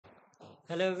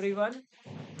Hello everyone,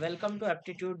 welcome to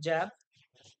Aptitude Jab.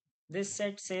 This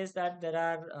set says that there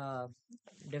are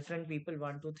different people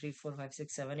 1, 2, 3, 4, 5,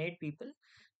 6, 7, 8 people.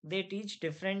 They teach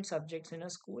different subjects in a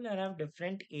school and have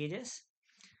different ages.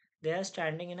 They are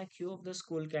standing in a queue of the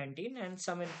school canteen and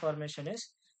some information is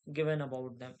given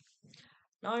about them.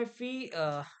 Now, if we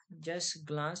just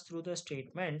glance through the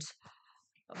statements,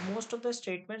 most of the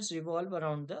statements revolve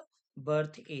around the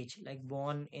birth age, like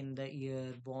born in the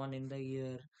year,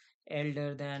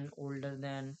 elder than, older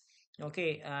than,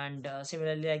 okay, and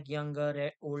similarly like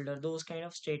younger, older, those kind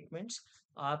of statements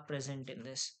are present in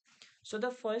this. So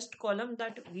the first column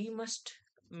that we must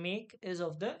make is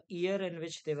of the year in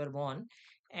which they were born,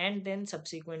 and then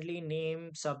subsequently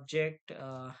name, subject,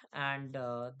 and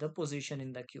the position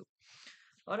in the queue.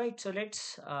 All right, so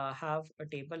let's have a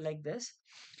table like this.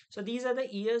 So these are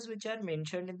the years which are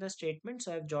mentioned in the statement.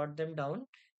 So I've jotted them down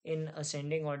in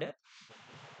ascending order.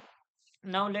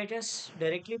 Now let us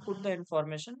directly put the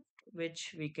information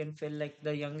which we can fill, like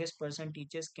the youngest person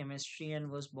teaches chemistry and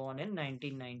was born in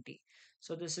 1990.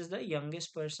 So this is the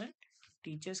youngest person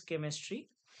teaches chemistry,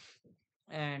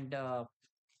 and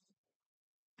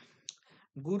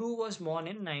Guru was born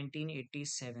in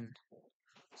 1987.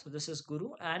 So this is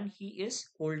Guru and he is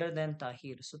older than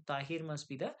Tahir. So Tahir must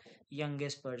be the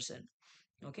youngest person.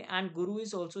 Okay, and Guru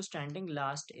is also standing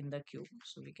last in the queue.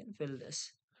 So we can fill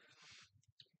this.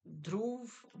 Dhruv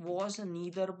was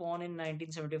neither born in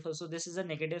 1974. So this is a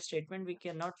negative statement we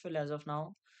cannot fill as of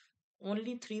now.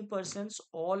 Only three persons,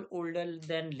 all older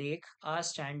than Lake, are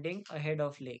standing ahead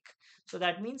of Lake. So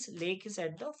that means Lake is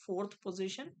at the fourth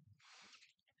position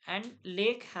and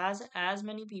Lake has as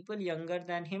many people younger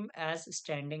than him as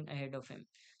standing ahead of him.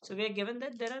 So we are given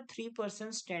that there are three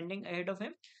persons standing ahead of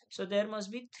him. So there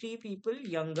must be three people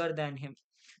younger than him.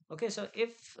 Okay, so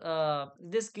if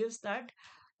this gives that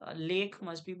Lake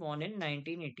must be born in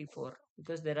 1984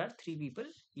 because there are three people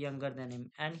younger than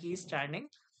him and he is standing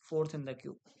fourth in the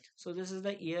queue. So this is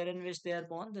the year in which they are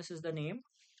born. This is the name.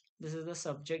 This is the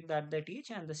subject that they teach,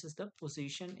 and this is the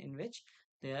position in which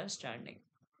they are standing.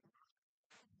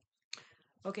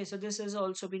 Okay, so this has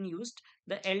also been used.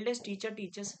 The eldest teacher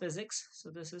teaches physics.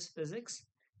 So this is physics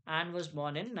and was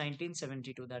born in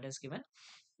 1972. That is given.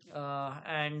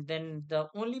 And then the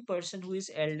only person who is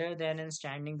elder than and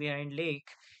standing behind Lake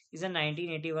is a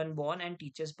 1981 born and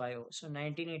teaches bio. So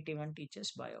 1981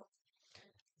 teaches bio.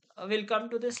 We'll come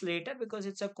to this later because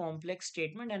it's a complex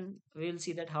statement and we'll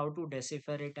see that how to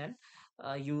decipher it and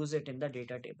use it in the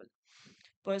data table.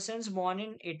 Persons born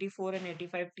in 84 and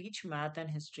 85 teach math and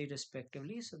history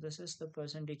respectively. So this is the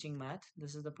person teaching math.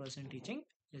 This is the person teaching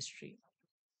history.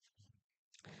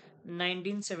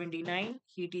 1979,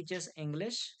 he teaches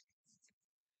English,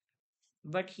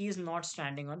 but he is not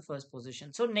standing on first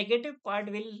position. So negative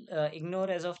part we'll ignore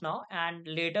as of now, and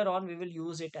later on we will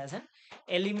use it as an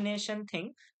elimination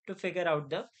thing to figure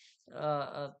out the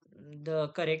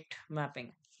correct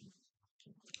mapping.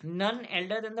 None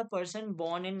elder than the person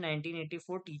born in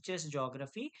 1984 teaches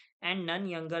geography, and none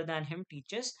younger than him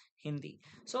teaches Hindi.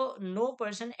 So, no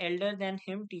person elder than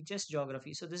him teaches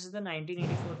geography. So, this is the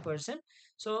 1984 person.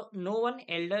 So, no one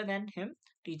elder than him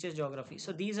teaches geography.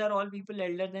 So, these are all people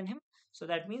elder than him. So,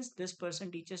 that means this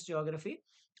person teaches geography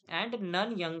and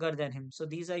none younger than him. So,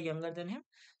 these are younger than him.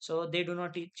 So, they do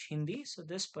not teach Hindi. So,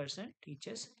 this person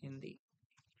teaches Hindi.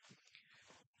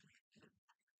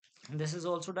 This is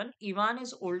also done. Ivan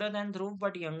is older than Dhruv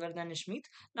but younger than Smith.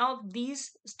 Now these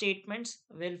statements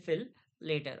will fill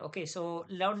later. Okay, so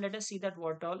now let us see that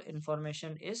what all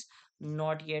information is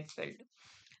not yet filled.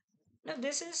 Now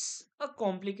this is a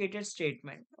complicated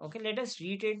statement. Okay, let us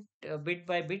read it bit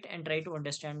by bit and try to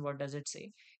understand what does it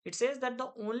say. It says that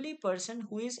the only person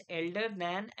who is elder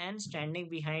than and standing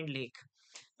behind Lake.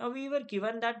 Now we were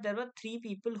given that there were three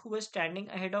people who were standing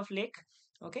ahead of Lake.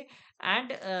 Okay,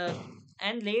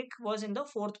 and Lake was in the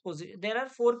fourth position. There are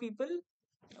four people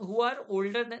who are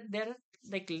older than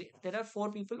there are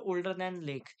four people older than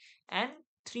Lake, and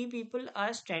three people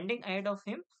are standing ahead of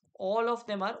him. All of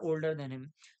them are older than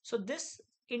him. So this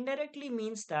indirectly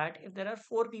means that if there are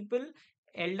four people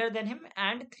elder than him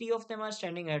and three of them are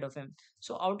standing ahead of him,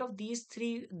 so out of these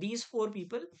four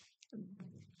people,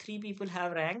 three people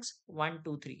have ranks 1,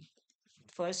 2, 3,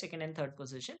 first, second, and third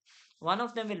position. One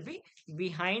of them will be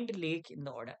behind Lake in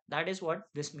the order. That is what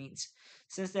this means.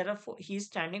 Since there are four, he is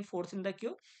standing fourth in the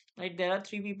queue, right? There are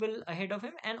three people ahead of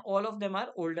him, and all of them are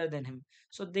older than him.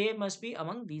 So they must be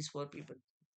among these four people.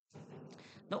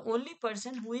 The only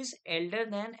person who is elder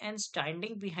than and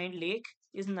standing behind Lake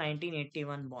is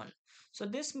 1981 born. So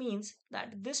this means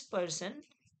that this person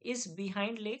is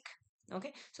behind Lake.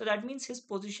 Okay, so that means his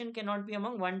position cannot be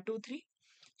among 1, 2, 3.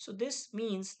 So this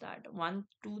means that 1,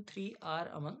 2, 3 are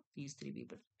among these three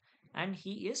people, and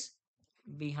he is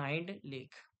behind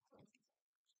Lake.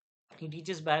 He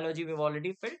teaches biology, we've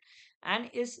already filled,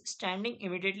 and is standing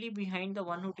immediately behind the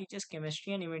one who teaches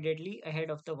chemistry and immediately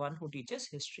ahead of the one who teaches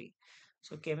history.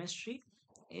 So chemistry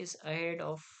is ahead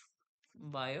of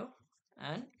bio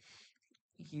and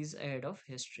he's ahead of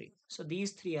history. So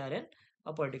these three are in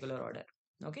a particular order.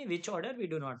 Okay, which order we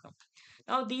do not know.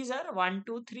 Now these are 1,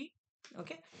 2, 3.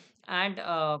 Okay, and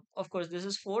of course this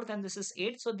is fourth and this is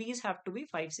eighth. So these have to be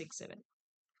 5, 6, 7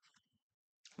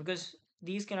 because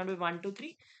these cannot be 1, 2,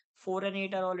 3. 4 and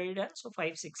 8 are already done. So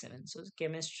 5, 6, 7. So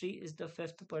chemistry is the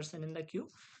fifth person in the queue.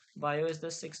 Bio is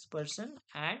the sixth person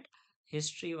and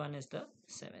history one is the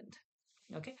seventh.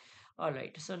 Okay. All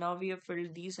right. So now we have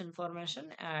filled these information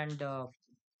and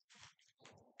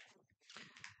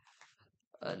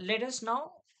let us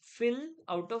now fill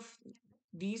out of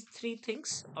these three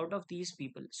things out of these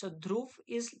people. So Dhruv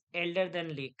is elder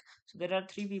than Lake. So there are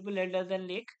three people elder than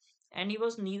Lake, and he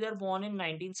was neither born in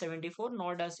 1974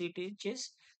 nor does he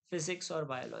teaches physics or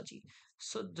biology.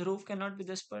 So Dhruv cannot be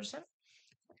this person.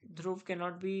 Dhruv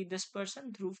cannot be this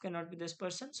person. Dhruv cannot be this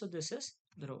person. So this is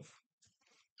Dhruv.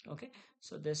 Okay.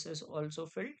 So this is also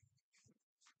filled.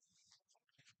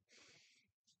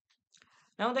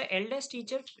 Now, the eldest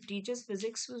teacher teaches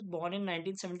physics was born in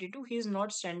 1972. He is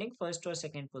not standing first or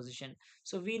second position.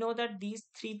 So we know that these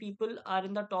three people are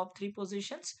in the top three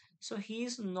positions. So he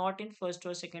is not in first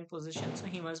or second position. So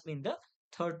he must be in the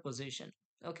third position.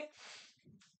 Okay.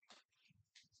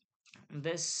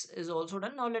 This is also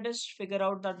done. Now let us figure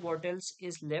out that what else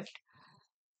is left.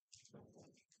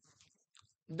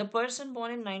 The person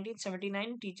born in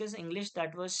 1979 teaches English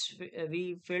that was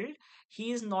we filled.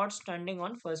 He is not standing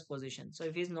on first position. So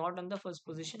if he is not on the first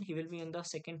position, he will be on the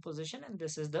second position, and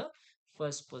this is the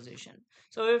first position.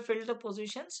 So we filled the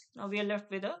positions. Now we are left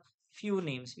with a few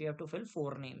names. We have to fill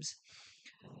four names.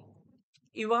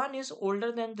 Ivan is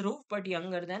older than Dhruv but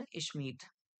younger than Ishmeet.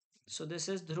 So this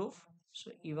is Dhruv.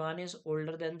 So Ivan is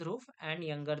older than Dhruv and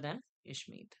younger than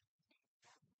Ishmeet.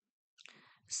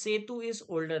 Setu is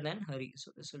older than Hari.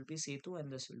 So this will be Setu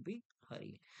and this will be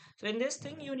Hari. So in this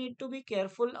thing, you need to be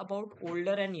careful about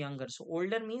older and younger. So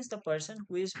older means the person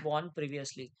who is born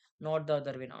previously, not the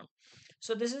other way around.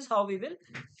 So this is how we will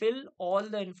fill all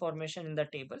the information in the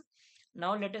table.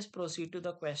 Now let us proceed to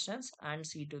the questions and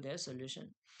see to their solution.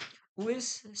 Who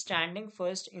is standing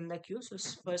first in the queue? So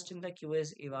first in the queue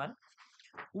is Ivan,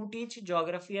 who teach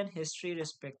geography and history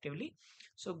respectively.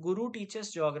 So Guru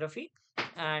teaches geography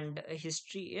and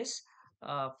history is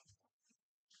uh,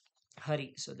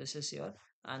 Hari. So this is your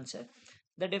answer.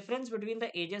 The difference between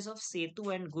the ages of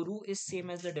Setu and Guru is same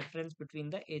as the difference between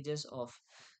the ages of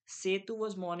Setu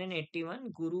was born in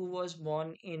 81, Guru was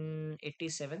born in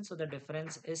 87. So the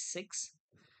difference is 6.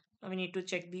 Now we need to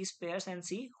check these pairs and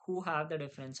see who have the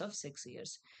difference of 6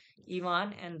 years.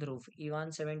 Ivan and Dhruv.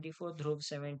 Ivan 74, Dhruv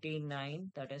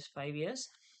 79, that is 5 years.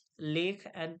 Lake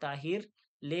and Tahir.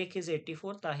 Lake is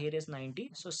 84, Tahir is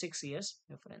 90. So 6 years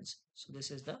difference. So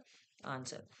this is the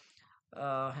answer.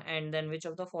 And then which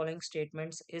of the following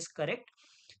statements is correct?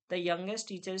 The youngest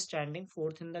teacher is standing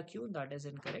fourth in the queue. That is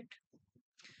incorrect.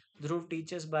 Dhruv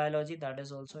teaches biology. That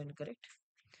is also incorrect.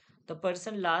 The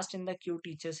person last in the queue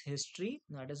teaches history.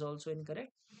 That is also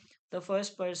incorrect. The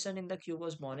first person in the queue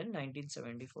was born in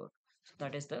 1974. So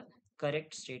that is the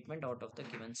correct statement out of the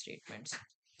given statements.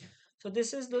 So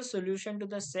this is the solution to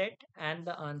the set and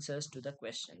the answers to the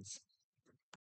questions.